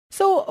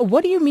So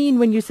what do you mean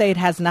when you say it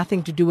has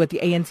nothing to do with the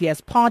ANC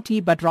as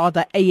party, but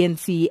rather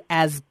ANC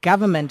as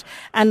government?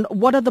 And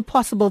what are the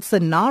possible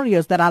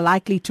scenarios that are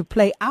likely to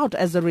play out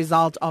as a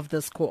result of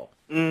this call?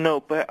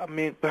 No, but I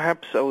mean,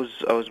 perhaps I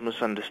was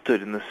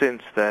misunderstood in the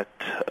sense that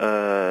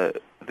there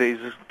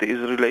is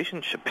a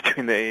relationship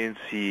between the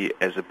ANC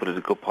as a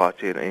political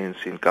party and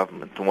ANC in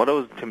government. And what I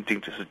was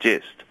attempting to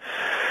suggest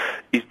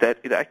is that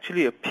it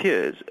actually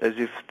appears as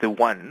if the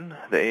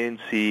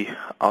ANC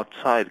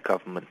outside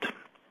government,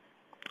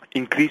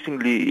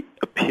 increasingly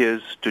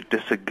appears to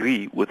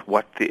disagree with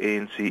what the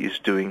ANC is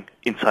doing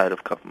inside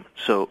of government.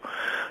 So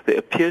there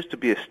appears to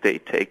be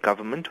a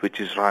government which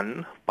is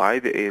run by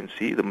the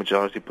ANC, the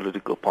majority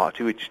political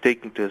party, which is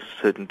taking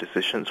certain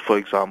decisions. For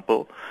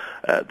example,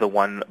 the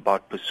one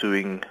about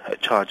pursuing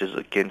charges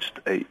against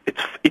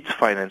its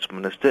finance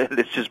minister.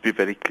 Let's just be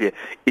very clear.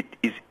 It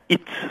is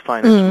its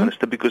finance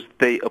minister because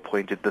they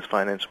appointed this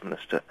finance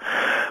minister.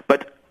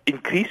 But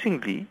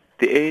increasingly,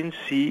 the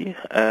ANC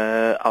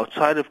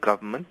outside of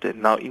government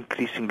and now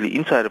increasingly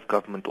inside of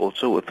government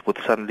also with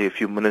suddenly a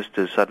few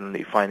ministers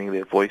suddenly finding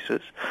their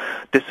voices,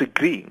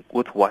 disagreeing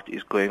with what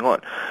is going on.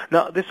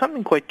 Now, there's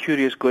something quite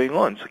curious going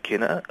on,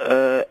 Sakina,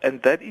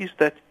 and that is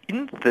that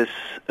in this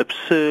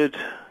absurd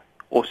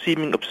or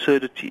seeming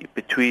absurdity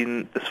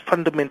between this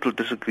fundamental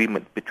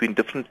disagreement between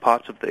different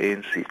parts of the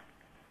ANC,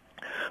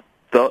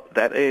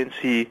 that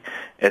ANC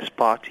as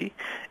party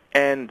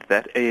and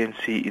that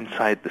ANC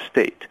inside the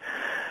state,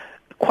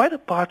 quite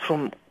apart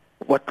from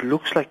what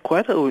looks like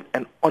quite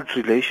an odd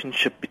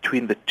relationship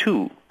between the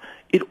two,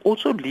 it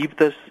also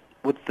leaves us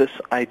with this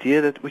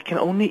idea that we can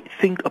only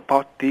think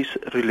about this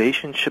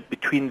relationship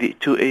between the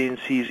two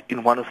ANCs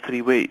in one of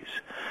three ways.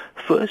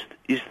 First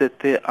is that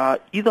they are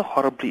either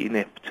horribly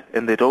inept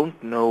and they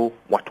don't know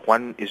what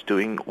one is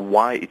doing,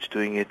 why it's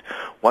doing it,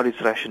 what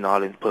its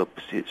rationale and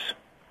purpose is.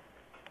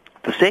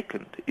 The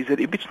second is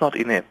that if it's not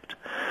inept,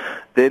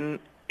 then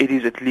it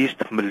is at least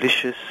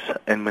malicious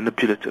and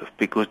manipulative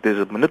because there's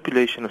a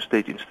manipulation of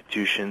state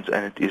institutions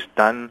and it is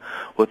done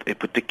with a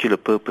particular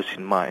purpose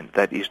in mind,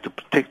 that is to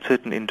protect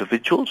certain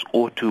individuals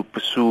or to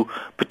pursue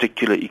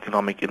particular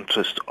economic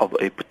interests of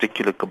a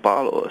particular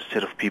cabal or a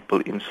set of people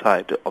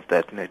inside of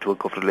that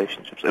network of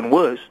relationships. And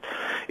worse,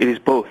 it is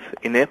both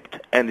inept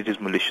and it is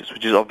malicious,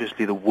 which is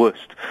obviously the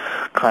worst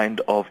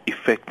kind of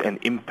effect and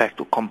impact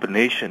or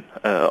combination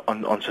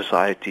on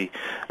society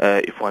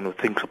if one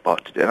thinks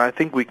about it. And I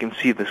think we can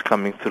see this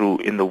coming through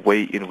in the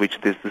way in which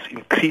there's this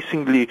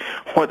increasingly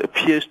what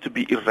appears to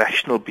be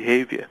irrational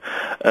behavior,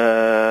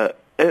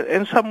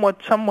 and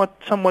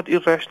somewhat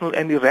irrational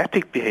and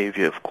erratic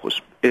behavior, of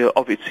course,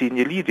 of its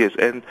senior leaders.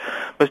 And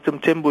Mr.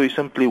 Mthembu is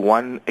simply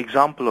one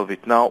example of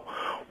it. Now,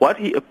 what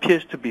he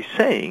appears to be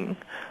saying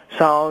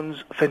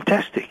sounds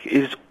fantastic,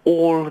 is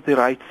all the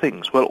right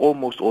things, well,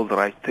 almost all the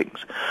right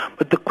things.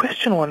 But the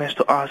question one has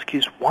to ask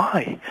is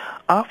why,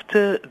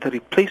 after the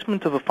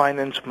replacement of a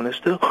finance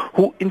minister,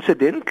 who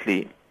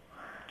incidentally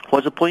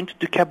was appointed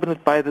to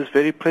cabinet by this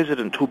very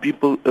president who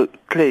people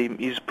claim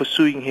is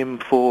pursuing him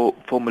for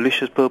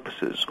malicious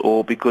purposes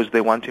or because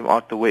they want him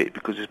out the way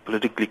because it's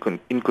politically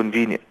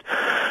inconvenient.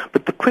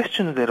 But the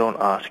question they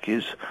don't ask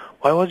is,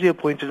 why was he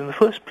appointed in the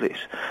first place?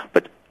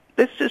 But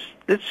let's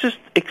just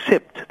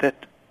accept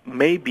that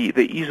maybe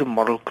there is a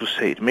moral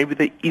crusade, maybe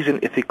there is an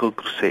ethical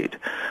crusade.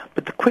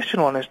 But the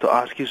question one has to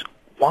ask is,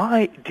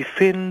 why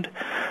defend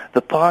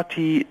the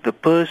party, the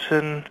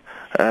person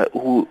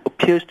who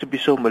appears to be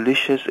so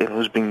malicious and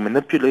who's being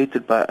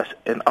manipulated by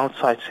an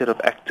outside set of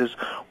actors?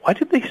 Why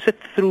did they sit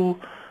through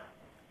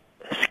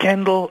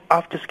scandal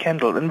after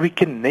scandal? And we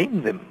can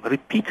name them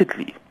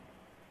repeatedly.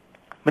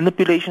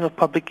 Manipulation of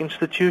public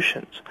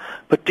institutions,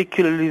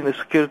 particularly in the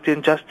security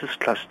and justice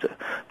cluster.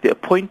 The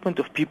appointment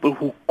of people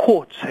who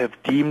courts have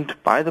deemed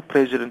by the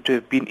president to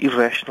have been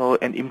irrational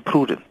and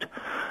imprudent.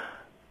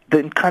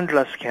 The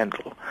Nkandla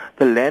scandal,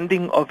 the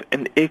landing of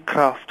an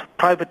aircraft,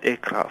 private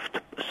aircraft,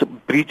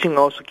 breaching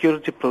our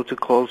security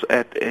protocols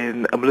at a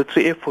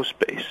military air force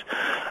base,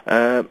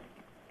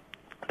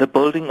 the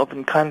building of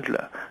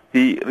Nkandla,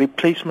 the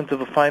replacement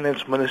of a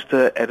finance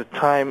minister at a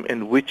time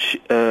in which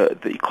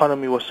the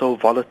economy was so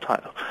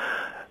volatile,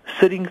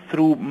 sitting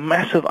through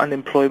massive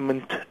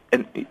unemployment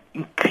and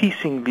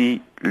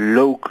increasingly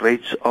low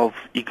rates of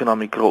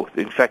economic growth,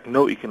 in fact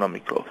no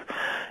economic growth.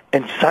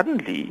 And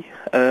suddenly,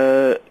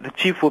 the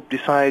chief whip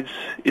decides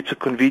it's a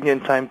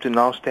convenient time to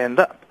now stand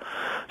up.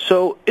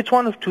 So it's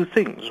one of two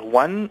things.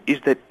 One is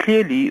that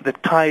clearly the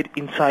tide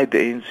inside the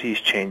ANC is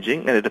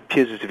changing, and it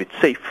appears as if it's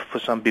safe for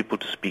some people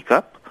to speak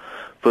up,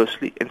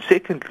 firstly. And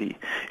secondly,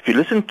 if you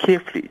listen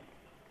carefully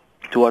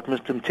to what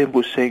Mr.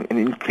 Mthembu is saying, and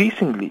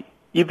increasingly,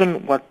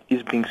 even what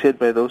is being said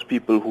by those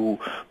people who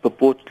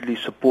purportedly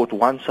support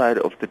one side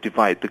of the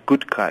divide, the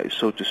good guys,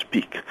 so to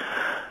speak,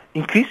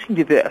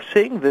 increasingly they are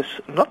saying this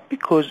not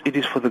because it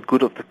is for the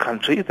good of the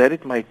country, that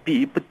it might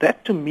be, but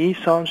that to me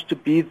sounds to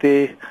be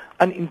their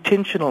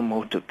unintentional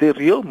motive. Their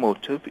real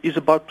motive is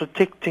about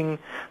protecting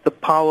the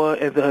power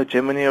and the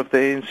hegemony of the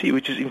ANC,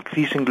 which is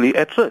increasingly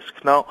at risk.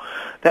 Now,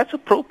 that's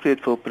appropriate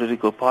for a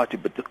political party,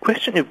 but the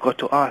question you've got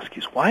to ask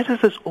is, why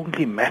does this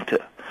only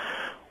matter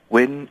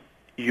when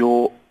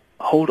your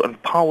hold on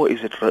power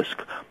is at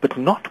risk, but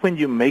not when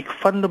you make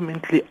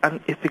fundamentally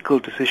unethical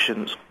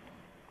decisions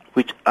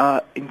which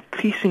are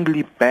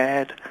increasingly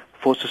bad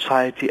for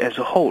society as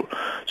a whole?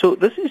 So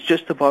this is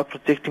just about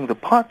protecting the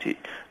party,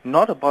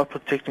 not about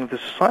protecting the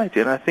society.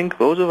 And I think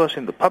those of us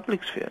in the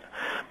public sphere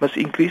must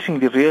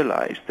increasingly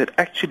realize that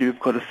actually we've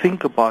got to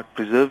think about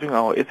preserving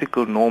our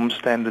ethical norms,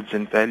 standards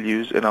and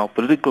values and our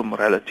political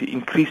morality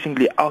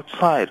increasingly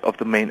outside of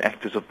the main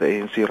actors of the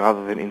ANC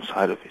rather than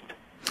inside of it.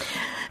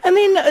 And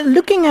then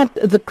looking at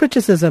the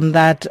criticism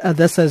that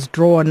this has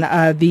drawn,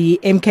 the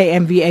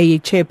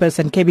MKMVA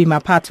chairperson, Kebby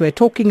Maphatsoe,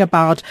 talking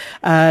about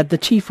the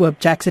Chief Whip,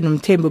 Jackson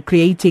Mthembu,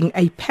 creating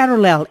a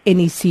parallel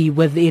NEC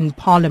within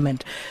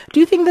Parliament. Do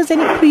you think there's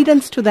any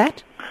credence to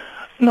that?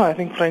 No, I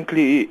think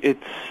frankly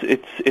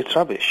it's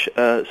rubbish,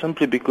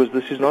 simply because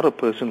this is not a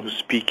person who's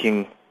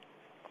speaking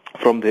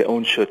from their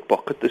own shirt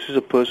pocket. This is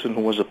a person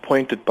who was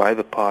appointed by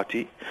the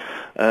party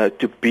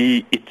to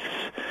be its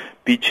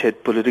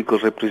beachhead political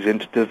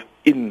representative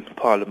in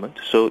Parliament.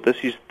 So this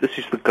is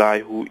the guy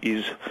who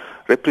is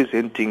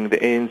representing the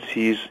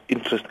ANC's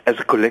interest as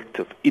a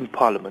collective in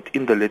Parliament,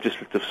 in the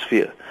legislative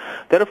sphere.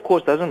 That, of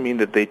course, doesn't mean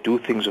that they do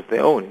things of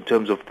their own in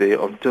terms of the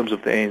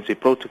ANC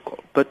protocol,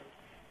 but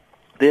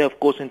they are, of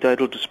course,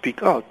 entitled to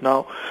speak out.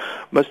 Now,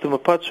 Mr.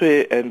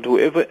 Maphatsoe and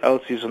whoever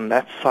else is on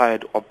that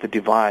side of the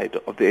divide,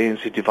 of the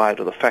ANC divide,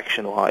 or the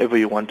faction, or however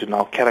you want to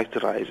now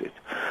characterize it,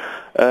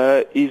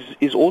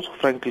 is also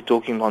frankly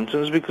talking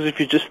nonsense, because if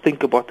you just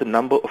think about the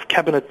number of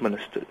cabinet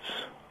ministers,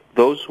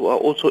 those who are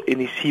also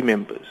NEC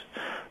members,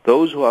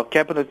 those who are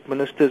cabinet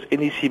ministers,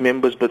 NEC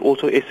members, but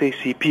also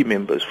SACP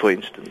members, for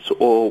instance,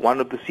 or one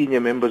of the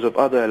senior members of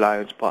other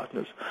alliance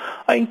partners,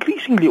 are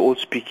increasingly all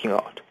speaking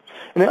out.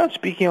 And they're not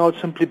speaking out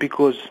simply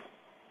because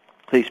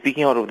they're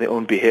speaking out of their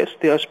own behest.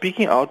 They are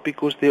speaking out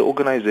because their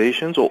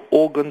organizations or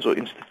organs or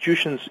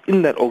institutions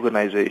in that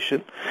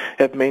organization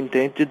have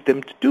mandated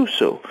them to do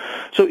so.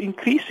 So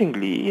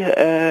increasingly,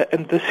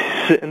 and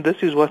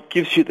this is what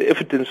gives you the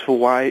evidence for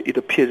why it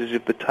appears as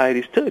if the tide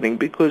is turning,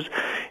 because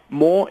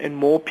more and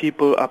more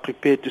people are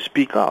prepared to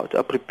speak out,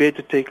 are prepared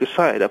to take a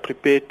side, are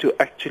prepared to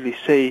actually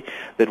say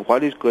that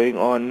what is going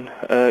on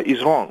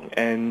is wrong,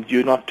 and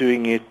you're not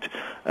doing it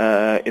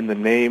in the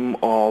name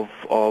of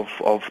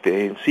the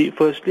ANC,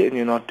 firstly, and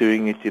you're not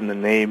doing it in the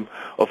name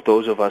of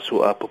those of us who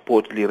are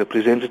purportedly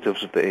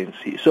representatives of the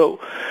ANC. So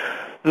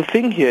the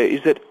thing here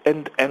is that,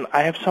 and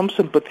I have some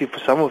sympathy for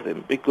some of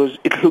them, because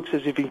it looks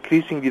as if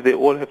increasingly they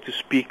all have to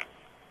speak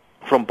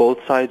from both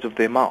sides of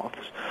their mouths.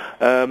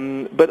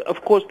 But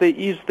of course there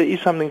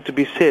is something to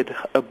be said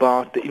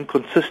about the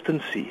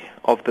inconsistency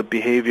of the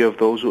behavior of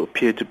those who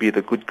appear to be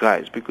the good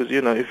guys, because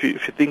if you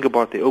think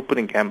about the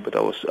opening gambit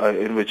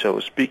in which I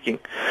was speaking,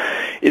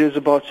 it is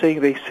about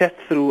saying they sat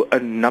through a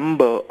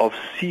number of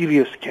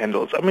serious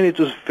scandals. I mean, it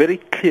was very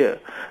clear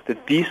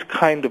that these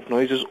kind of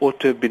noises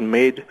ought to have been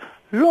made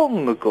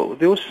long ago.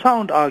 There were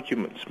sound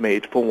arguments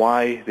made for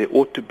why there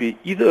ought to be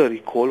either a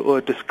recall or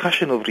a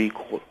discussion of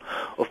recall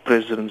of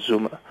President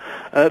Zuma.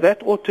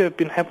 That ought to have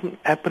been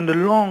happened a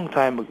long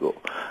time ago.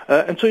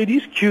 And so it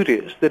is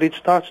curious that it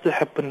starts to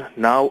happen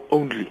now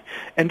only.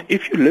 And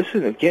if you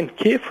listen again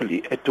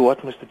carefully to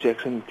what Mr.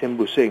 Jackson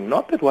Mthembu is saying,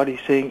 not that what he's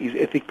saying is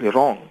ethically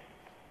wrong,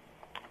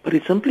 but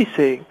it's simply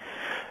saying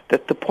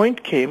that the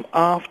point came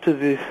after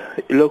the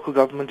local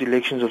government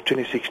elections of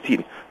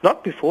 2016,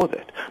 not before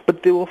that.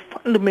 But there were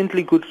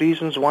fundamentally good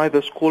reasons why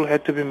this call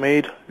had to be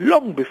made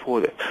long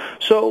before that.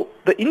 So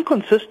the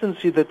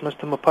inconsistency that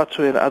Mr.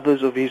 Maphatsoe and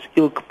others of his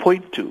ilk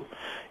point to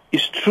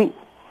is true.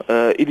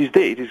 It is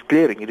there, it is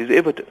glaring, it is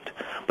evident.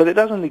 But it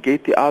doesn't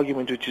negate the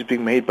argument which is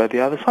being made by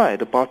the other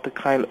side about the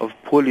kind of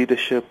poor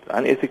leadership,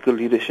 unethical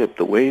leadership,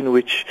 the way in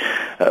which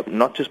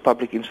not just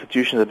public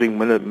institutions are being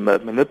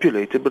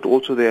manipulated, but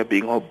also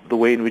the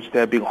way in which they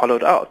are being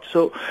hollowed out.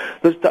 So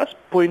this does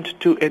point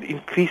to an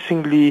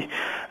increasingly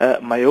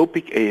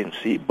myopic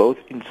ANC, both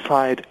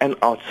inside and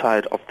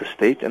outside of the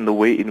state, and the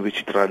way in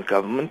which it runs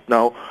government.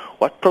 Now,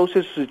 what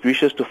processes it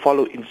wishes to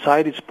follow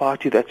inside its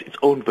party, that's its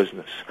own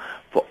business.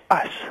 For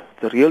us,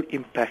 the real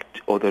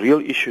impact or the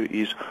real issue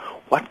is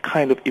what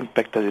kind of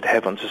impact does it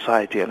have on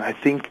society? And I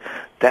think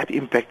that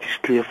impact is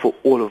clear for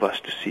all of us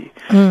to see.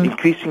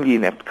 Increasingly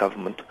inept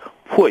government,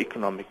 poor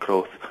economic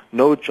growth,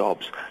 no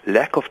jobs,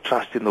 lack of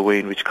trust in the way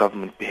in which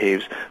government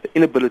behaves, the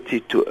inability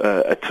to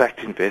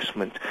attract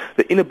investment,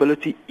 the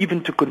inability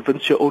even to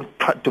convince your own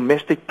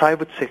domestic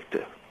private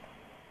sector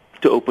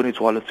to open its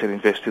wallets and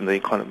invest in the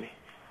economy.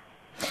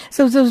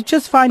 So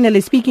just finally,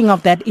 speaking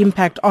of that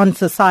impact on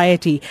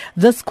society,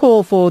 this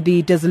call for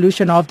the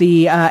dissolution of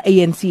the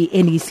ANC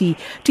NEC,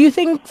 do you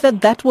think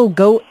that will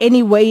go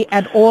any way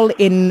at all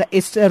in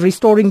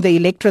restoring the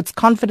electorate's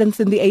confidence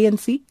in the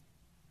ANC?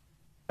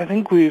 I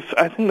think we're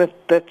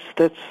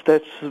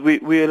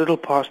a little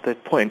past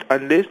that point.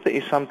 Unless there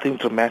is something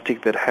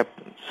dramatic that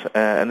happens,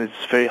 and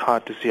it's very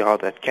hard to see how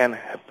that can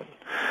happen,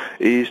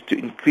 is to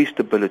increase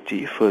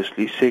stability,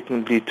 firstly.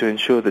 Secondly, to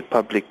ensure that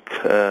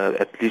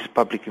at least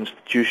public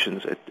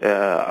institutions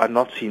are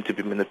not seen to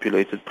be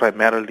manipulated,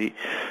 primarily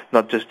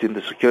not just in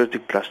the security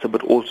cluster,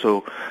 but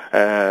also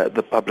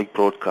the public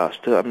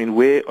broadcaster. I mean,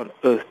 where on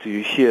earth do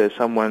you hear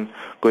someone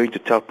going to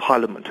tell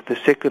Parliament, the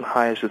second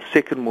highest, the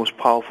second most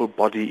powerful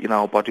body in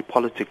our body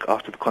politic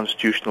after the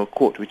Constitutional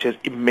Court, which has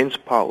immense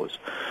powers,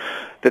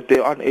 that they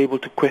aren't able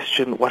to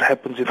question what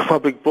happens in the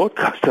public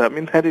broadcaster? I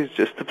mean, that is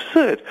just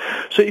absurd.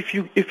 So if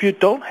you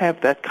don't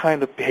have that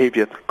kind of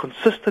behavior,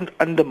 consistent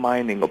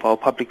undermining of our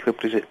public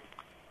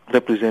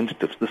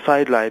representatives, the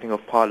sidelining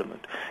of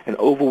Parliament, an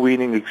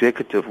overweening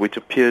executive which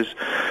appears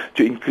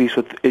to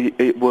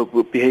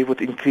behave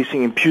with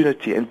increasing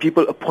impunity, and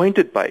people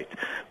appointed by it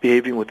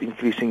behaving with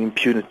increasing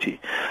impunity,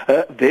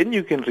 then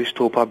you can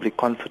restore public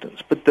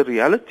confidence. But the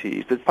reality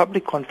is that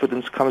public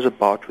confidence comes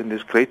about when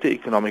there's greater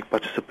economic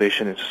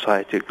participation in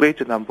society, a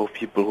greater number of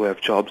people who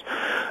have jobs,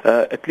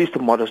 at least a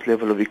modest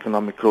level of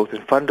economic growth,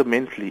 and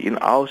fundamentally in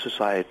our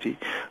society,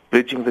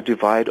 bridging the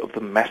divide of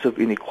the massive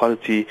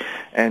inequality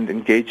and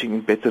engaging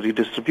in better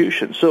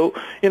redistribution. So,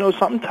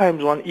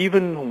 sometimes one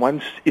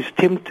is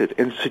tempted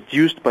and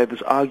seduced by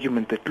this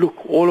argument that, look,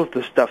 all of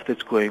the stuff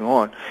that's going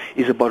on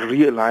is about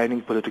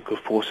realigning political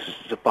forces.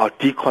 It's about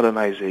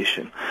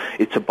decolonization.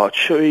 It's about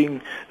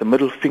showing the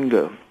middle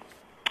finger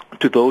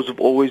to those who've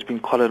always been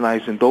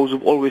colonized and those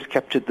who've always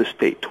captured the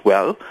state.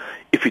 Well,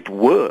 if it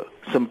were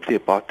simply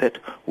about that,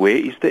 where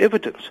is the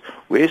evidence?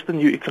 Where's the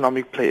new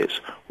economic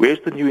players? Where's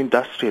the new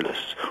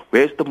industrialists?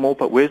 Where's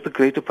the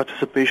greater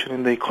participation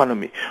in the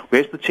economy?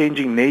 Where's the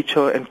changing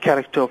nature and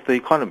character of the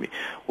economy?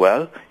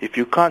 Well, if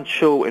you can't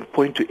show and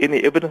point to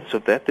any evidence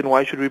of that, then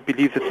why should we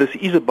believe that this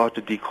is about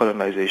a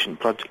decolonization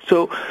project?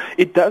 So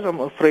it does, I'm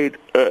afraid,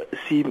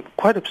 seem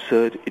quite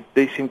absurd.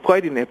 They seem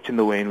quite inept in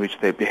the way in which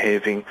they're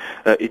behaving.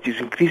 It is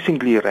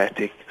increasingly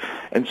erratic.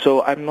 And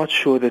so I'm not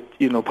sure that,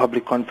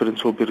 public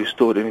confidence will be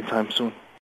restored anytime soon.